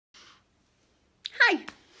Hi,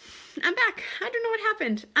 I'm back. I don't know what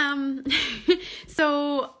happened.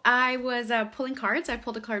 So I was pulling cards. I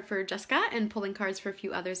pulled a card for Jessica and pulling cards for a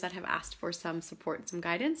few others that have asked for some support, some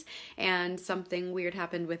guidance, and something weird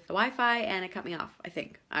happened with the Wi-Fi and it cut me off, I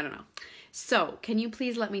think. I don't know. So can you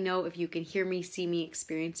please let me know if you can hear me, see me,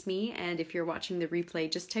 experience me, and if you're watching the replay,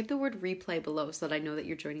 just type the word replay below so that I know that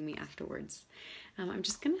you're joining me afterwards. I'm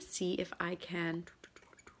just gonna see if I can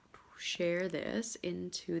share this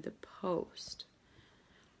into the post.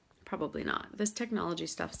 Probably not. This technology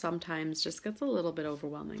stuff sometimes just gets a little bit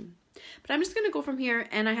overwhelming. But I'm just going to go from here,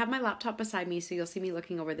 and I have my laptop beside me, so you'll see me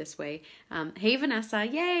looking over this way. Hey, Vanessa.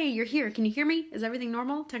 Yay, you're here. Can you hear me? Is everything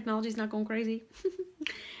normal? Technology's not going crazy?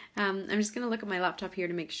 I'm just going to look at my laptop here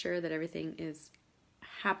to make sure that everything is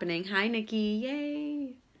happening. Hi, Nikki.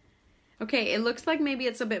 Yay. Okay, it looks like maybe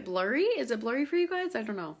it's a bit blurry. Is it blurry for you guys? I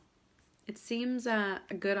don't know. It seems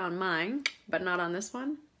good on mine, but not on this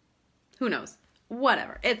one. Who knows?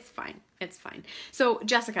 Whatever. It's fine. It's fine. So,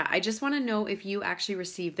 Jessica, I just want to know if you actually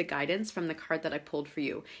received the guidance from the card that I pulled for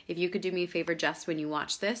you. If you could do me a favor, Jess, when you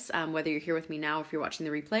watch this, whether you're here with me now or if you're watching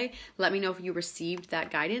the replay, let me know if you received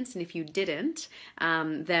that guidance. And if you didn't,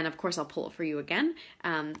 then of course I'll pull it for you again.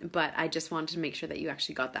 But I just wanted to make sure that you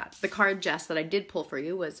actually got that. The card, Jess, that I did pull for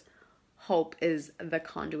you was Hope is the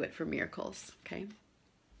Conduit for Miracles. Okay.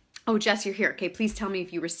 Oh, Jess, you're here. Okay, please tell me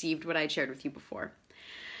if you received what I shared with you before.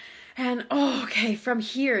 And, oh, okay, from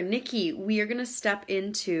here, Nikki, we are going to step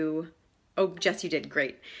into, oh, Jess, you did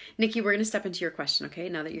great. Nikki, we're going to step into your question, okay,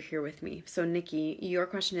 now that you're here with me. So, Nikki, your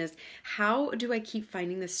question is, how do I keep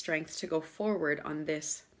finding the strength to go forward on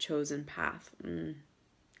this chosen path?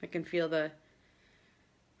 I can feel the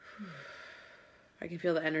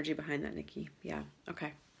energy behind that, Nikki. Yeah,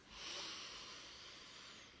 okay.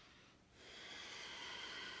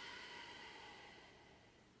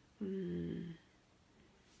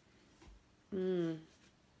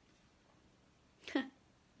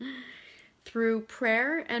 Through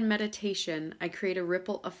prayer and meditation, I create a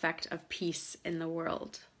ripple effect of peace in the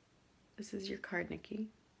world. This is your card, Nikki.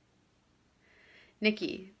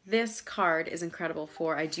 Nikki, this card is incredible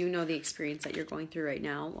for, I do know the experience that you're going through right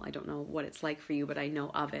now. I don't know what it's like for you, but I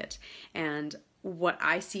know of it. And what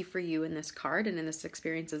I see for you in this card and in this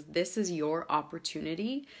experience is this is your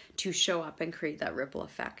opportunity to show up and create that ripple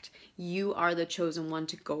effect. You are the chosen one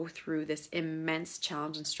to go through this immense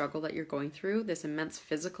challenge and struggle that you're going through, this immense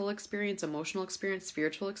physical experience, emotional experience,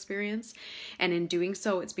 spiritual experience. And in doing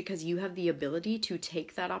so, it's because you have the ability to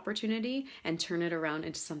take that opportunity and turn it around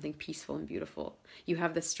into something peaceful and beautiful. You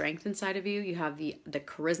have the strength inside of you. You have the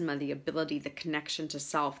charisma, the ability, the connection to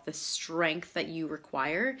self, the strength that you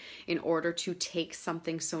require in order to take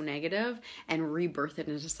something so negative and rebirth it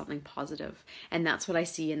into something positive. And that's what I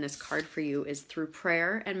see in this card for you is through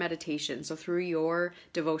prayer and meditation. So through your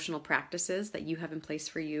devotional practices that you have in place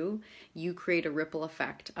for you, you create a ripple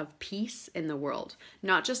effect of peace in the world.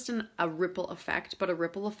 Not just a ripple effect, but a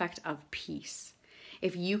ripple effect of peace.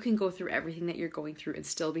 If you can go through everything that you're going through and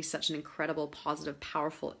still be such an incredible, positive,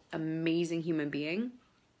 powerful, amazing human being,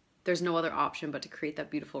 there's no other option but to create that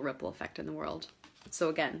beautiful ripple effect in the world. So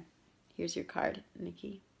again, here's your card,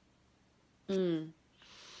 Nikki. Oh,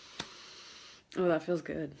 that feels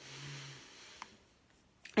good.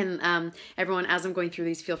 And everyone, as I'm going through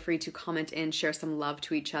these, feel free to comment in, share some love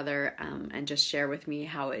to each other, and just share with me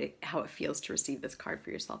how it feels to receive this card for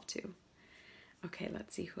yourself too. Okay,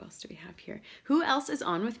 let's see. Who else do we have here? Who else is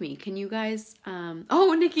on with me? Can you guys...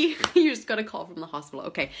 oh, Nikki, you just got a call from the hospital.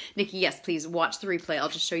 Okay, Nikki, yes, please watch the replay. I'll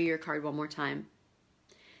just show you your card one more time.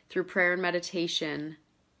 Through prayer and meditation,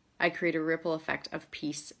 I create a ripple effect of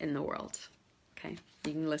peace in the world. Okay,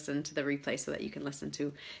 you can listen to the replay so that you can listen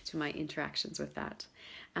to my interactions with that.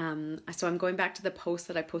 So I'm going back to the post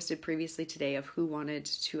that I posted previously today of who wanted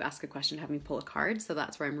to ask a question, have me pull a card. So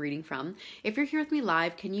that's where I'm reading from. If you're here with me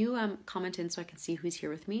live, can you comment in so I can see who's here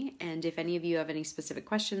with me? And if any of you have any specific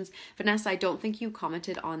questions, Vanessa, I don't think you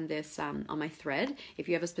commented on this on my thread. If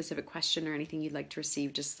you have a specific question or anything you'd like to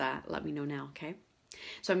receive, just let me know now, okay?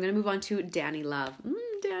 So I'm going to move on to Danny Love.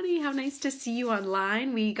 Danny, how nice to see you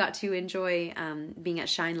online. We got to enjoy being at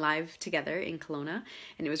Shine Live together in Kelowna,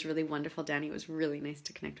 and it was really wonderful, Danny. It was really nice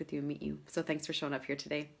to connect with you and meet you. So thanks for showing up here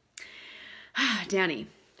today. Danny,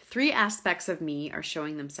 3 aspects of me are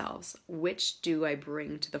showing themselves. Which do I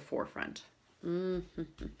bring to the forefront?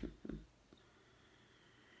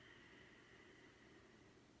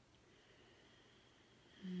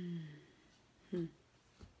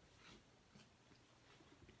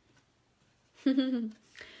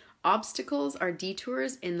 Obstacles are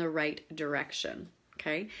detours in the right direction.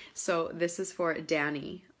 Okay, so this is for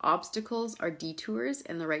Danny. Obstacles are detours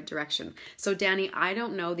in the right direction. So Danny, I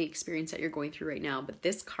don't know the experience that you're going through right now, but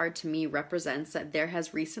this card to me represents that there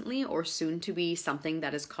has recently or soon to be something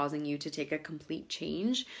that is causing you to take a complete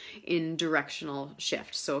change in directional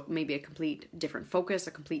shift. So maybe a complete different focus,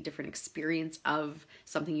 a complete different experience of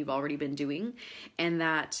something you've already been doing. And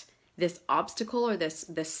that this obstacle or this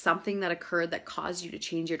something that occurred that caused you to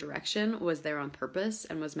change your direction was there on purpose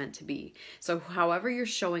and was meant to be. So however you're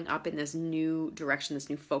showing up in this new direction, this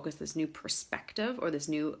new focus, this new perspective, or this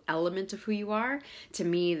new element of who you are, to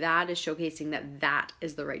me, that is showcasing that that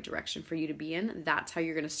is the right direction for you to be in. That's how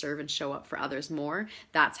you're going to serve and show up for others more.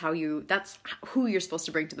 That's who you're supposed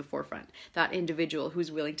to bring to the forefront. That individual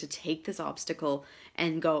who's willing to take this obstacle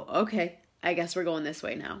and go, okay, I guess we're going this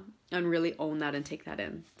way now, and really own that and take that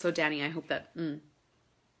in. So Danny, I hope that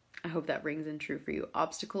rings in true for you.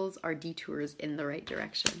 Obstacles are detours in the right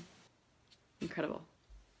direction. Incredible.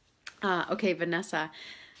 Okay, Vanessa.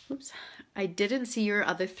 Oops. I didn't see your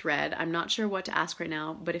other thread. I'm not sure what to ask right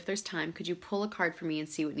now, but if there's time, could you pull a card for me and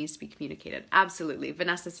see what needs to be communicated? Absolutely.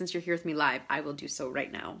 Vanessa, since you're here with me live, I will do so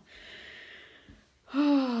right now.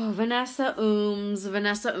 Oh, Vanessa Ooms,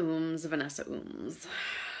 Vanessa Ooms, Vanessa Ooms.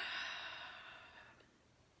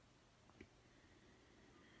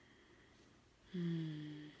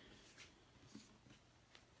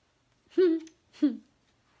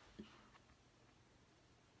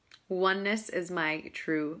 Oneness is my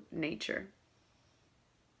true nature.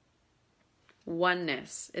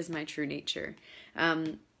 Oneness is my true nature.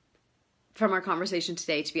 From our conversation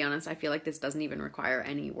today, to be honest, I feel like this doesn't even require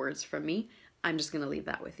any words from me. I'm just going to leave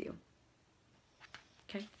that with you.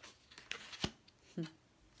 Okay?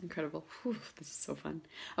 Incredible. Whew, this is so fun.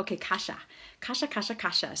 Okay, Kasha.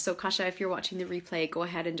 Kasha. So Kasha, if you're watching the replay, go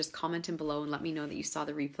ahead and just comment in below and let me know that you saw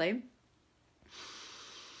the replay.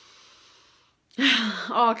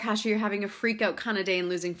 Oh, Kasha, you're having a freak out kind of day and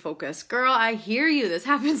losing focus. Girl, I hear you. This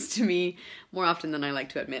happens to me more often than I like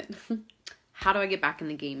to admit. How do I get back in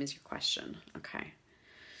the game is your question. Okay,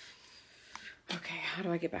 how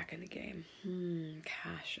do I get back in the game?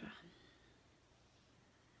 Kasha.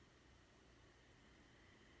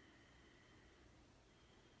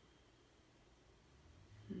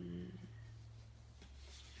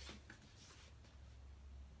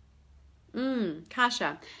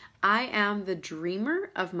 Kasha, I am the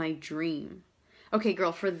dreamer of my dream. Okay,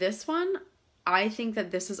 girl, for this one, I think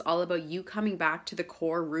that this is all about you coming back to the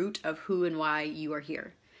core root of who and why you are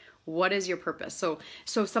here. What is your purpose? So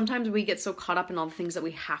sometimes we get so caught up in all the things that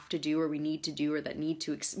we have to do or we need to do or that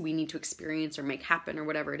we need to experience or make happen or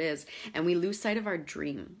whatever it is, and we lose sight of our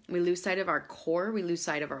dream. We lose sight of our core. We lose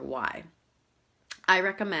sight of our why. I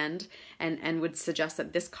recommend and would suggest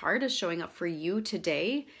that this card is showing up for you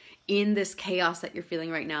today in this chaos that you're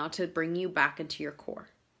feeling right now to bring you back into your core.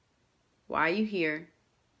 Why are you here?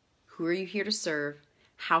 Who are you here to serve?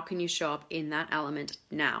 How can you show up in that element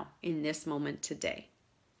now, in this moment today?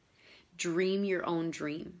 Dream your own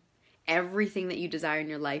dream. Everything that you desire in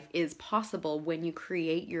your life is possible when you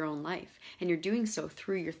create your own life. And you're doing so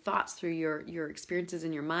through your thoughts, through your experiences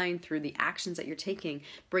in your mind, through the actions that you're taking.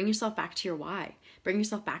 Bring yourself back to your why. Bring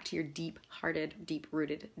yourself back to your deep-hearted,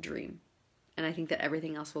 deep-rooted dream. And I think that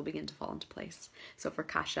everything else will begin to fall into place. So for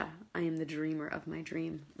Kasha, I am the dreamer of my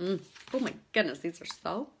dream. Oh my goodness, these are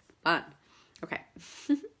so fun. Okay.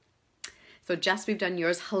 So Jess, we've done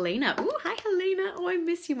yours. Helena. Oh, hi Helena. Oh, I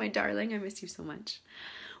miss you, my darling. I miss you so much.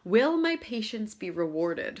 Will my patience be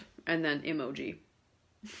rewarded? And then emoji.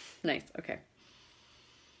 Nice. Okay.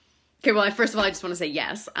 Okay, well, first of all, I just want to say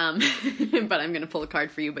yes, but I'm going to pull a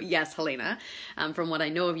card for you. But yes, Helena, from what I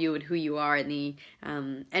know of you and who you are and the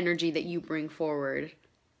energy that you bring forward,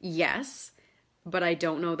 yes, but I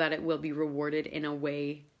don't know that it will be rewarded in a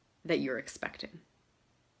way that you're expecting.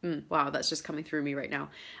 Wow, that's just coming through me right now.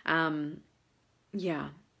 Yeah,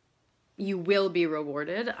 you will be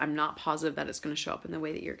rewarded. I'm not positive that it's going to show up in the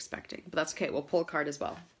way that you're expecting, but that's okay. We'll pull a card as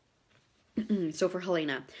well. So for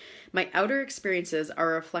Helena, my outer experiences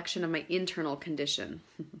are a reflection of my internal condition.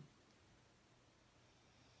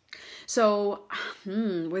 So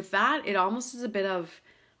with that, it almost is a bit of,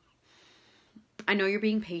 I know you're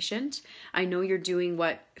being patient. I know you're doing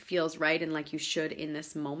what feels right and like you should in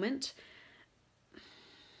this moment.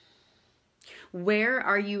 Where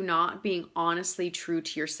are you not being honestly true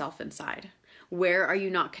to yourself inside? Where are you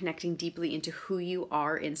not connecting deeply into who you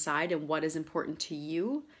are inside and what is important to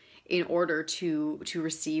you in order to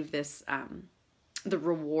receive this, the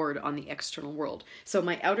reward on the external world? So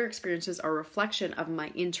my outer experiences are a reflection of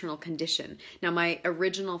my internal condition. Now, my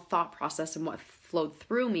original thought process and what flowed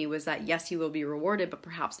through me was that yes, you will be rewarded, but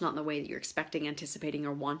perhaps not in the way that you're expecting, anticipating,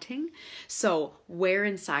 or wanting. So where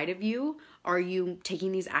inside of you are you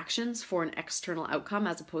taking these actions for an external outcome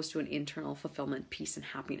as opposed to an internal fulfillment, peace, and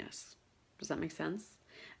happiness? Does that make sense?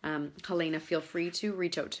 Helena, feel free to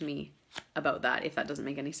reach out to me about that if that doesn't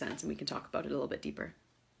make any sense, and we can talk about it a little bit deeper.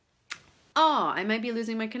 Oh, I might be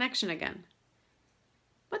losing my connection again.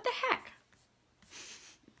 What the heck?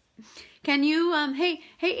 Can you, hey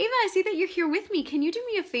Ava, I see that you're here with me. Can you do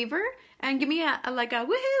me a favor and give me a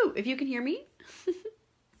woohoo if you can hear me?